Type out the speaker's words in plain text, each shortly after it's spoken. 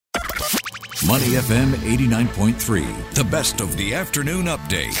Money FM 89.3, the best of the afternoon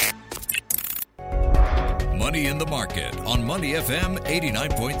update. Money in the Market on Money FM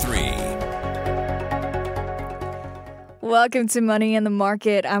 89.3. Welcome to Money in the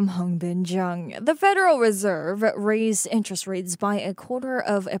Market. I'm Hongbin Jung. The Federal Reserve raised interest rates by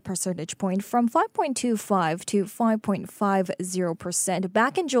 0.25 percentage point from 5.25 to 5.50%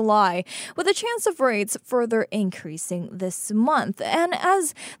 back in July, with a chance of rates further increasing this month. And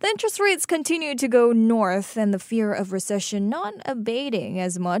as the interest rates continue to go north and the fear of recession not abating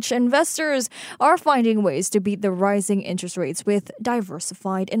as much, investors are finding ways to beat the rising interest rates with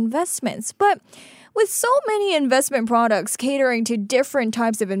diversified investments. But with so many investment products catering to different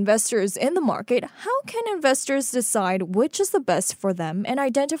types of investors in the market, how can investors decide which is the best for them and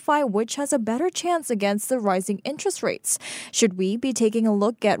identify which has a better chance against the rising interest rates? Should we be taking a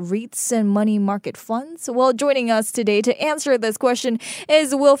look at REITs and money market funds? Well, joining us today to answer this question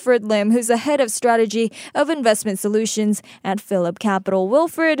is Wilfred Lim, who's the head of strategy of investment solutions at Phillip Capital.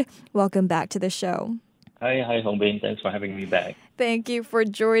 Wilfred, welcome back to the show. Hi, Hongbin. Thanks for having me back. Thank you for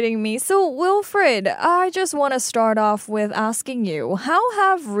joining me. So, Wilfred, I just want to start off with asking you, how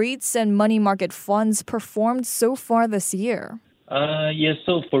have REITs and money market funds performed so far this year?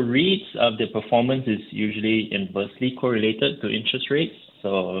 So for REITs, the performance is usually inversely correlated to interest rates. So,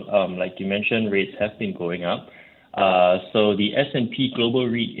 like you mentioned, rates have been going up. So the S&P Global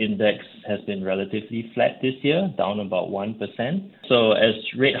REIT Index has been relatively flat this year, down about 1%. So as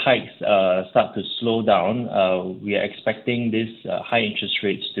rate hikes start to slow down, we are expecting these high interest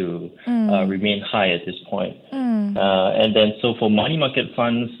rates to remain high at this point. And then so for money market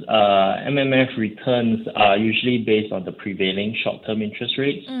funds, MMF returns are usually based on the prevailing short-term interest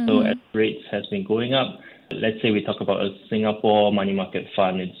rates. So as rates has been going up, let's say we talk about a Singapore money market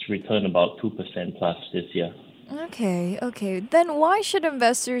fund, it's returned about 2% plus this year. Okay. Then why should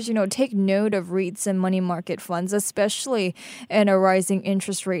investors, take note of REITs and money market funds, especially in a rising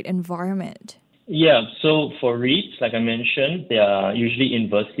interest rate environment? Yeah, so for REITs, like I mentioned, they are usually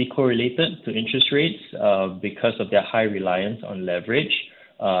inversely correlated to interest rates because of their high reliance on leverage,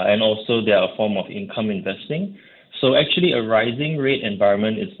 and also they are a form of income investing. So actually a rising rate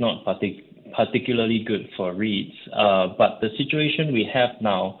environment is not particularly good for REITs, but the situation we have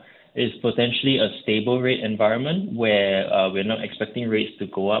now is potentially a stable rate environment where we're not expecting rates to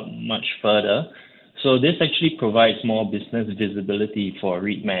go up much further. So this actually provides more business visibility for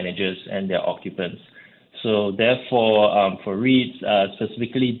REIT managers and their occupants. So therefore, for REITs,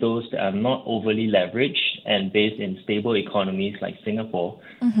 specifically those that are not overly leveraged and based in stable economies like Singapore,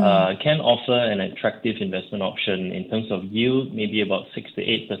 can offer an attractive investment option in terms of yield, maybe about 6 to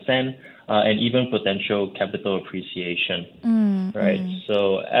 8%, and even potential capital appreciation. Right.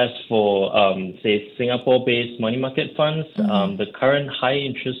 So as for, say, Singapore-based money market funds, the current high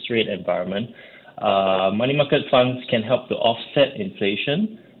interest rate environment, money market funds can help to offset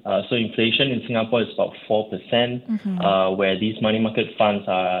inflation. So inflation in Singapore is about 4%, where these money market funds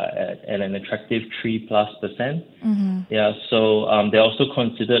are at an attractive 3+%. Yeah, so they're also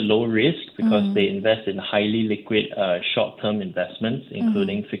considered low risk because they invest in highly liquid short-term investments,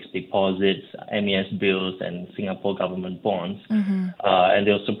 including fixed deposits, MAS bills, and Singapore government bonds. And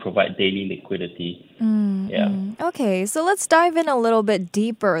they also provide daily liquidity. Okay, so let's dive in a little bit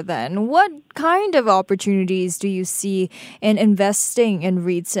deeper then. What kind of opportunities do you see in investing in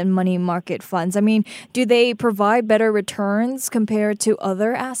REITs and money market funds? I mean, do they provide better returns compared to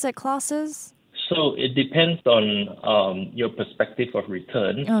other asset classes? So it depends on your perspective of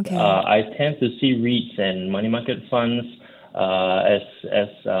return. Okay. I tend to see REITs and money market funds as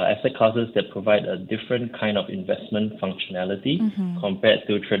asset classes that provide a different kind of investment functionality compared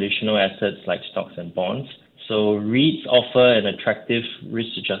to traditional assets like stocks and bonds. So REITs offer an attractive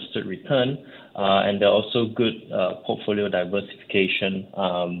risk-adjusted return, and they're also good portfolio diversification,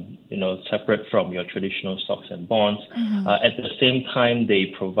 separate from your traditional stocks and bonds. At the same time, they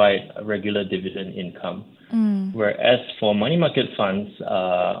provide a regular dividend income. Whereas for money market funds,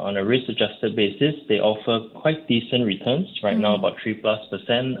 on a risk-adjusted basis, they offer quite decent returns, right now about 3+%,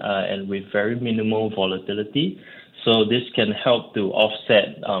 and with very minimal volatility. So this can help to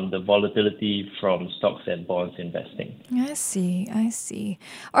offset the volatility from stocks and bonds investing. I see.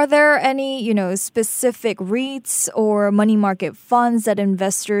 Are there any, specific REITs or money market funds that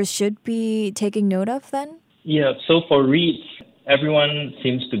investors should be taking note of then? Yeah, so for REITs, everyone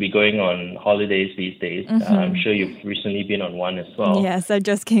seems to be going on holidays these days. I'm sure you've recently been on one as well. Yes, I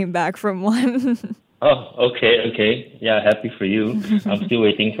just came back from one. Oh, okay. Yeah, happy for you. I'm still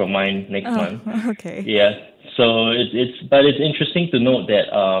waiting for mine next month. Okay. Yeah. But it's interesting to note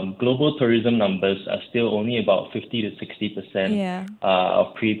that global tourism numbers are still only about 50 to 60% Yeah.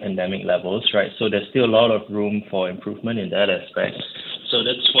 of pre-pandemic levels, right? So there's still a lot of room for improvement in that aspect. So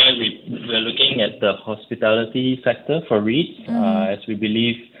that's why we're looking at the hospitality sector for REITs, as we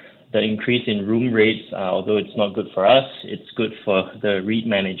believe the increase in room rates, although it's not good for us, it's good for the REIT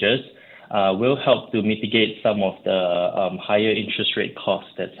managers, will help to mitigate some of the higher interest rate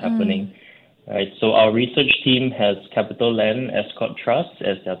costs that's happening. Right, so our research team has Capital Land Escort Trust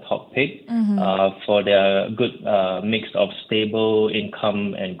as their top pick for their good mix of stable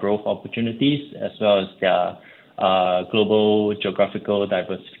income and growth opportunities, as well as their global geographical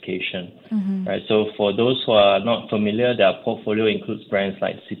diversification. Right, so for those who are not familiar, their portfolio includes brands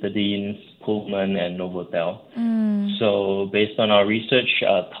like Citadines, Pullman, and Novotel. So based on our research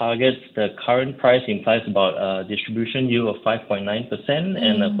targets, the current price implies about a distribution yield of 5.9%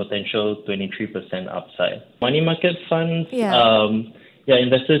 and a potential 23% upside. Money market funds,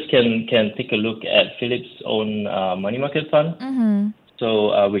 investors can take a look at Philip's own money market fund,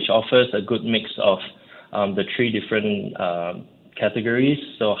 so which offers a good mix of the three different categories.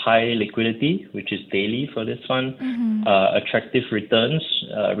 So high liquidity, which is daily for this fund, attractive returns.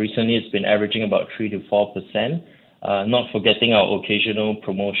 Recently, it's been averaging about 3 to 4%. Not forgetting our occasional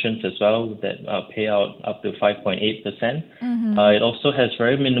promotions as well that pay out up to 5.8%. It also has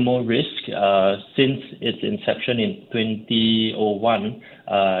very minimal risk. Since its inception in 2001,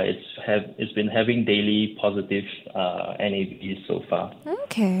 it's been having daily positive NAVs so far.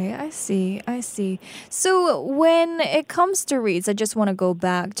 Okay, I see. So when it comes to REITs, I just want to go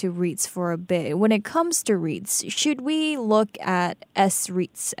back to REITs for a bit. When it comes to REITs, should we look at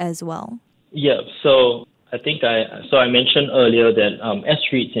S-REITs as well? Yeah, so I think I mentioned earlier that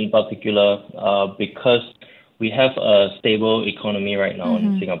S-REITs in particular, because we have a stable economy right now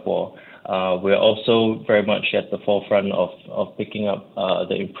in Singapore, we're also very much at the forefront of picking up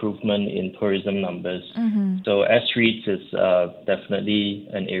the improvement in tourism numbers. So S-REITs is definitely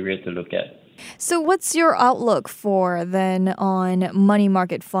an area to look at. So what's your outlook for then on money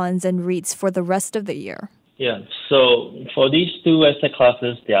market funds and REITs for the rest of the year? Yeah, so for these two asset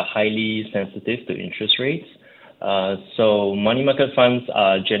classes, they are highly sensitive to interest rates. So money market funds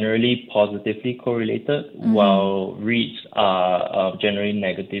are generally positively correlated, while REITs are generally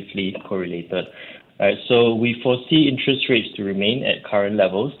negatively correlated. Right, so we foresee interest rates to remain at current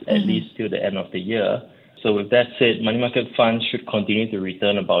levels, at least till the end of the year. So with that said, money market funds should continue to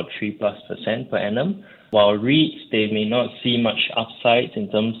return about 3+% per annum, while REITs, they may not see much upsides in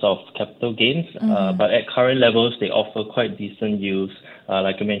terms of capital gains, but at current levels, they offer quite decent yields,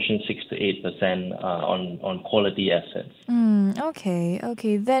 like I mentioned, 6 to 8% on quality assets.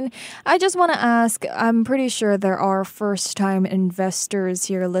 Okay. Then I just want to ask, I'm pretty sure there are first-time investors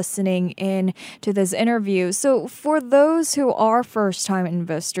here listening in to this interview. So for those who are first-time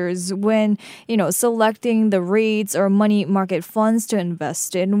investors, when, selecting the REITs or money market funds to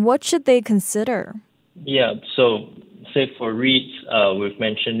invest in, what should they consider? Yeah, so say for REITs, we've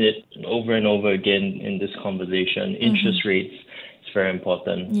mentioned it over and over again in this conversation, interest rates is very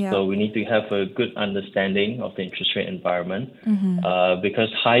important. Yeah. So we need to have a good understanding of the interest rate environment because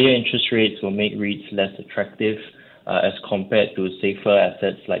higher interest rates will make REITs less attractive as compared to safer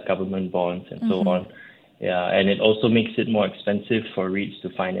assets like government bonds and so on. Yeah, and it also makes it more expensive for REITs to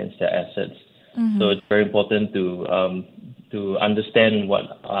finance their assets. So it's very important to understand what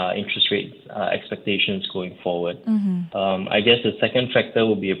interest rate expectations going forward. I guess the second factor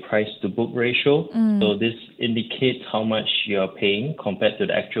will be a price-to-book ratio. So this indicates how much you're paying compared to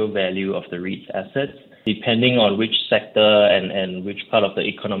the actual value of the REIT's assets. Depending on which sector and which part of the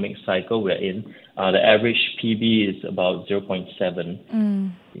economic cycle we're in, the average PB is about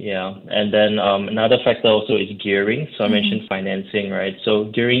 0.7. Yeah, and then another factor also is gearing. So I mentioned financing, right? So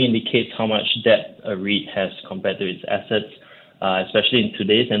gearing indicates how much debt a REIT has compared to its assets. Especially in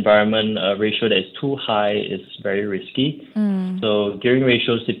today's environment, a ratio that is too high is very risky. So gearing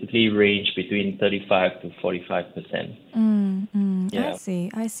ratios typically range between 35 to 45%. Yeah.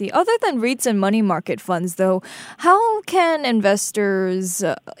 I see. Other than REITs and money market funds, though, how can investors,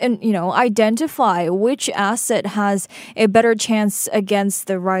 identify which asset has a better chance against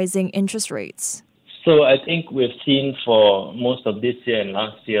the rising interest rates? So I think we've seen for most of this year and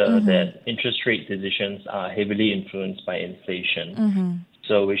last year that interest rate decisions are heavily influenced by inflation.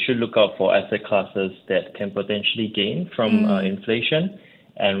 So we should look out for asset classes that can potentially gain from inflation.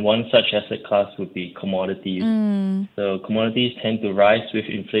 And one such asset class would be commodities. So commodities tend to rise with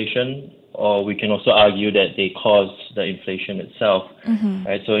inflation, or we can also argue that they cause the inflation itself.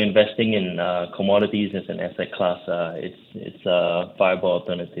 Right? So investing in commodities as an asset class, it's a viable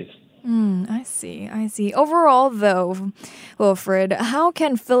alternative. I see. Overall, though, Wilfred, how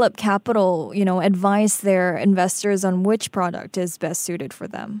can Phillip Capital, advise their investors on which product is best suited for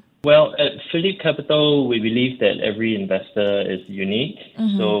them? Well, at Phillip Capital, we believe that every investor is unique.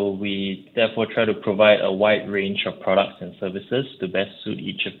 So we therefore try to provide a wide range of products and services to best suit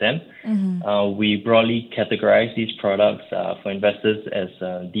each of them. We broadly categorize these products for investors as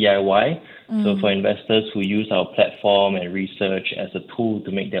DIY. So for investors who use our platform and research as a tool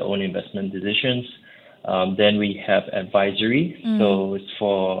to make their own investment decisions. Then we have advisory. So it's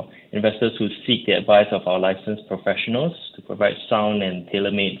for investors who seek the advice of our licensed professionals to provide sound and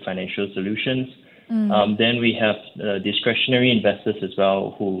tailor-made financial solutions. Then we have discretionary investors as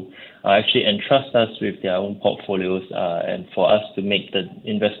well who actually entrust us with their own portfolios and for us to make the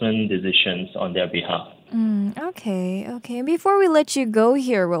investment decisions on their behalf. Okay. And before we let you go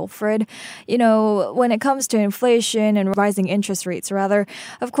here, Wilfred, when it comes to inflation and rising interest rates,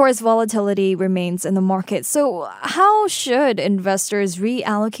 of course, volatility remains in the market. So how should investors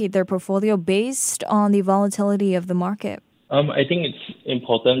reallocate their portfolio based on the volatility of the market? I think it's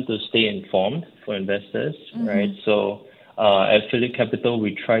important to stay informed for investors, right? So at Phillip Capital,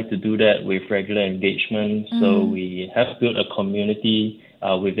 we try to do that with regular engagement. So we have built a community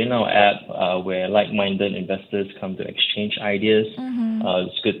within our app where like-minded investors come to exchange ideas.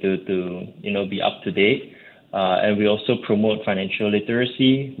 It's good to be up to date. And we also promote financial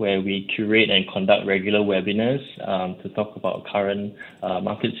literacy, where we curate and conduct regular webinars to talk about current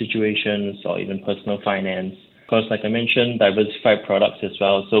market situations or even personal finance. Of course, like I mentioned, diversified products as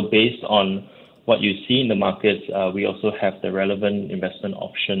well. So based on what you see in the markets, we also have the relevant investment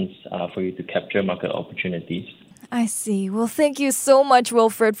options for you to capture market opportunities. I see. Well, thank you so much,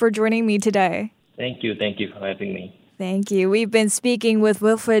 Wilfred, for joining me today. Thank you for having me. Thank you. We've been speaking with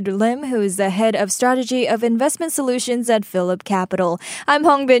Wilfred Lim, who is the head of strategy of investment solutions at Phillip Capital. I'm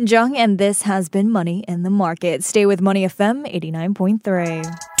Hong Bin Jung, and this has been Money in the Market. Stay with Money FM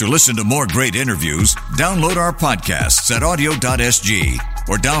 89.3. To listen to more great interviews, download our podcasts at audio.sg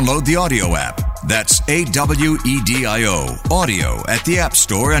or download the audio app. That's AWEDIO, audio at the App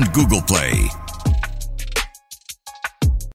Store and Google Play.